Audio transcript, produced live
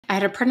I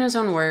had a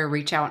prednisone warrior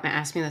reach out and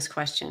ask me this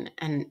question,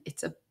 and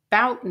it's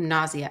about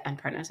nausea and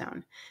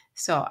prednisone.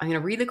 So I'm going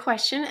to read the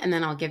question, and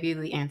then I'll give you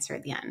the answer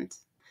at the end.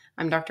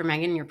 I'm Dr.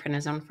 Megan, your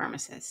prednisone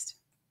pharmacist.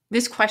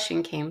 This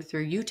question came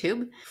through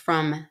YouTube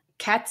from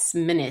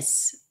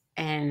Katzminis,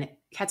 and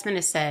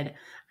Katzminis said,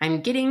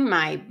 I'm getting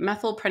my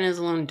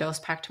methylprednisolone dose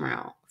pack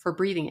tomorrow for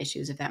breathing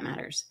issues, if that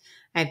matters.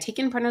 I have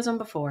taken prednisone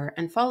before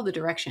and followed the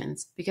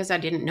directions because I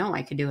didn't know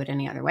I could do it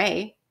any other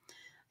way.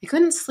 I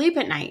couldn't sleep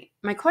at night.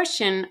 My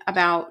question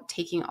about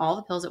taking all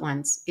the pills at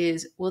once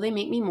is, will they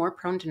make me more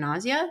prone to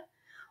nausea?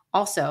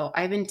 Also,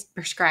 I've been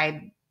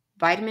prescribed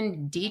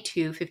vitamin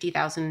D2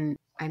 50,000,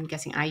 I'm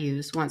guessing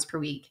IUs, once per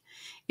week.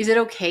 Is it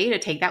okay to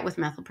take that with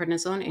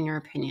methylprednisolone in your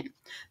opinion?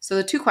 So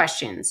the two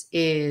questions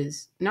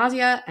is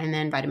nausea and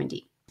then vitamin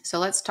D. So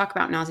let's talk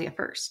about nausea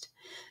first.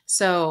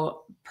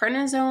 So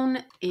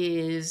prednisone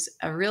is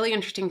a really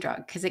interesting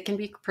drug because it can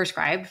be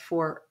prescribed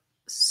for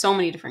so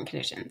many different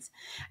conditions.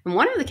 And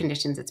one of the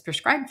conditions it's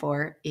prescribed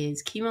for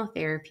is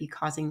chemotherapy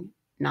causing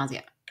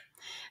nausea.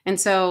 And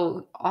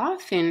so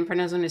often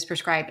prednisone is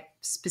prescribed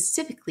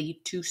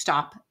specifically to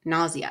stop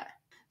nausea.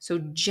 So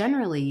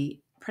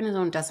generally,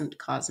 prednisone doesn't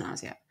cause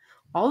nausea,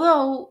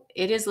 although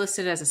it is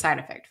listed as a side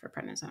effect for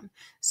prednisone.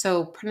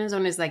 So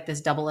prednisone is like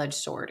this double-edged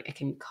sword. It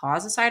can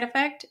cause a side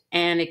effect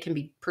and it can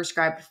be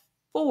prescribed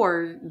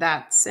for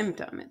that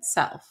symptom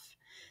itself.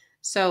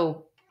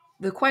 So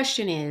the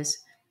question is,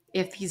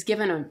 if he's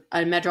given a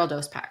medrol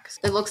dose pack,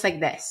 it looks like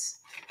this,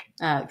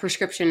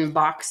 prescription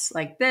box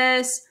like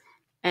this,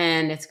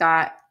 and it's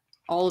got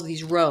all of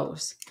these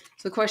rows.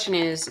 So the question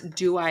is,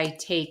 do I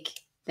take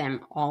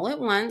them all at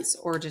once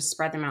or just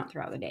spread them out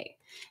throughout the day?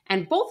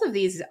 And both of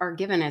these are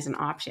given as an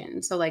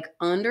option. So like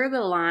under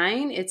the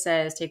line, it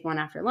says take one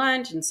after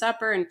lunch and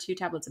supper and 2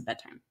 tablets at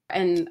bedtime.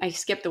 And I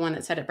skipped the one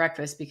that said at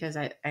breakfast because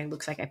I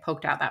looks like I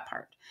poked out that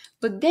part.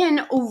 But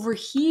then over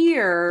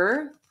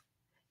here,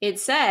 it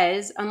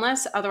says,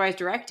 unless otherwise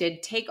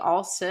directed, take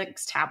all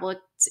 6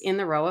 tablets in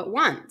the row at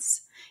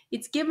once.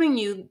 It's giving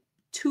you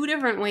 2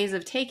 different ways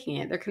of taking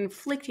it. They're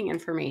conflicting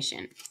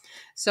information.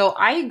 So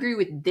I agree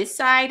with this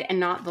side and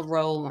not the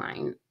row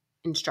line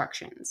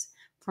instructions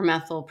for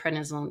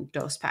methylprednisolone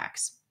dose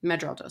packs,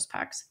 medrol dose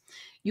packs.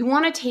 You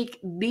want to take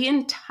the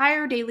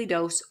entire daily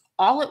dose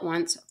all at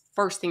once,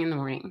 first thing in the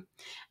morning.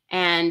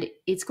 And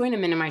it's going to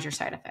minimize your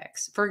side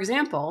effects. For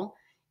example,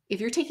 if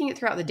you're taking it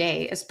throughout the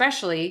day,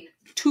 especially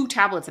 2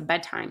 tablets at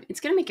bedtime, it's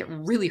going to make it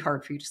really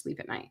hard for you to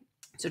sleep at night.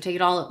 So take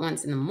it all at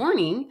once in the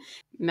morning.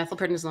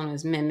 Methylprednisolone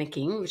is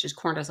mimicking, which is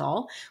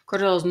cortisol.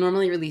 Cortisol is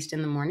normally released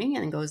in the morning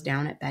and then goes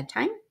down at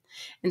bedtime.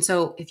 And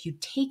so if you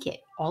take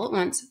it all at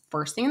once,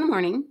 first thing in the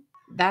morning,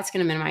 that's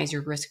going to minimize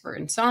your risk for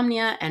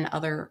insomnia and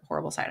other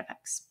horrible side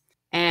effects.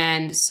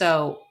 And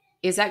so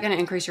is that going to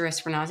increase your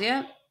risk for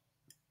nausea?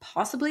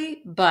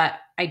 Possibly, but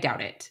I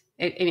doubt it.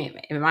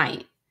 It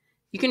might.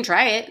 You can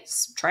try it.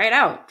 Try it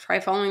out.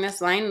 Try following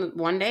this line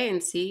one day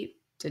and see,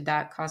 did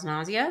that cause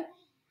nausea?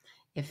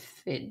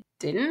 If it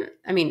didn't,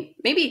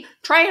 maybe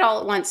try it all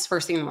at once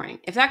first thing in the morning.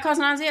 If that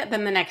caused nausea,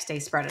 then the next day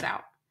spread it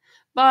out.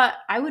 But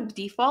I would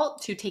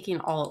default to taking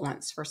it all at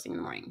once first thing in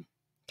the morning.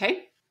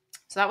 Okay?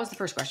 So that was the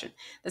first question.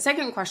 The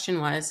second question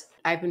was,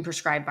 I've been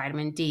prescribed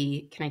vitamin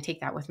D. Can I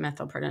take that with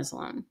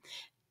methylprednisolone?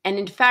 And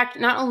in fact,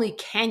 not only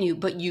can you,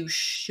 but you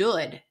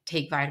should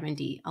take vitamin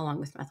D along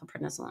with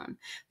methylprednisolone.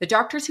 The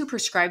doctors who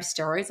prescribe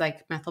steroids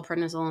like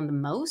methylprednisolone the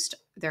most,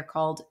 they're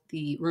called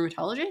the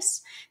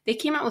rheumatologists, they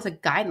came out with a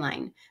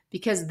guideline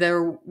because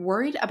they're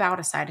worried about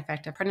a side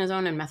effect of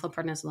prednisone and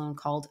methylprednisolone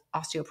called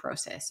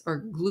osteoporosis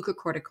or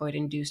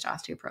glucocorticoid-induced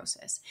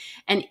osteoporosis.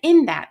 And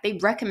in that, they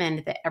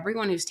recommend that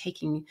everyone who's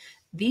taking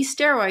these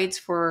steroids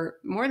for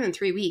more than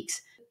 3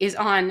 weeks is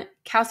on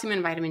calcium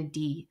and vitamin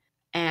D.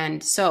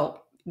 And so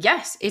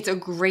yes, it's a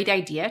great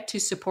idea to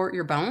support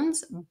your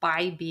bones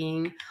by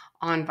being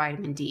on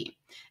vitamin D.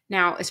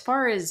 Now, as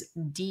far as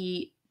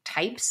D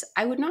types,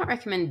 I would not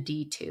recommend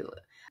D2.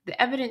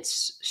 The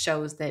evidence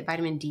shows that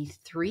vitamin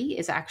D3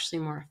 is actually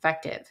more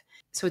effective.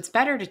 So it's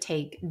better to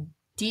take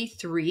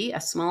D3,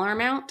 a smaller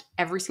amount,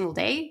 every single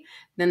day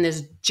than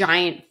this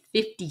giant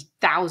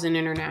 50,000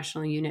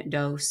 international unit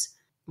dose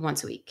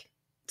once a week.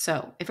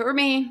 So if it were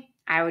me,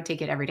 I would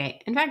take it every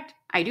day. In fact,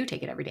 I do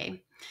take it every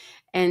day.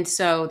 And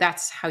so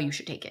that's how you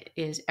should take it,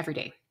 is every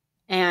day.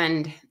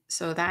 And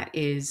so that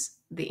is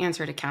the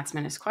answer to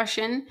Katzminis'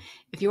 question.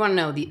 If you want to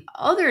know the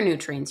other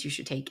nutrients you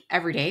should take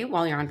every day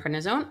while you're on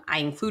prednisone, I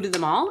included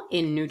them all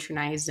in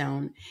Nutrinize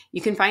Zone.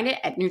 You can find it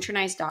at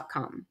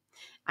nutrinize.com.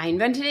 I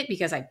invented it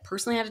because I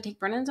personally had to take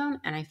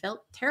prednisone and I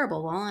felt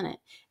terrible while on it.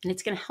 And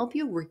it's going to help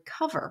you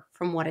recover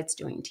from what it's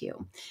doing to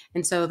you.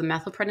 And so the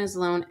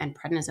methylprednisolone and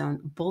prednisone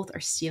both are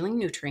stealing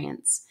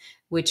nutrients,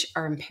 which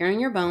are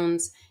impairing your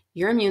bones,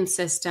 your immune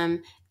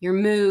system, your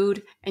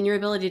mood, and your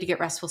ability to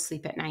get restful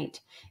sleep at night.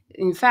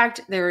 In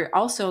fact, they're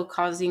also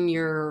causing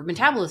your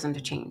metabolism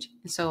to change.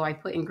 So I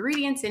put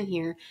ingredients in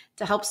here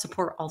to help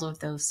support all of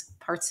those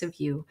parts of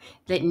you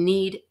that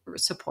need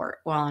support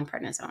while on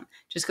prednisone.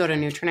 Just go to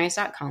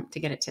nutrinize.com to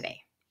get it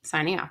today.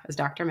 Signing off as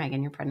Dr.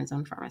 Megan, your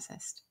prednisone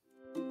pharmacist.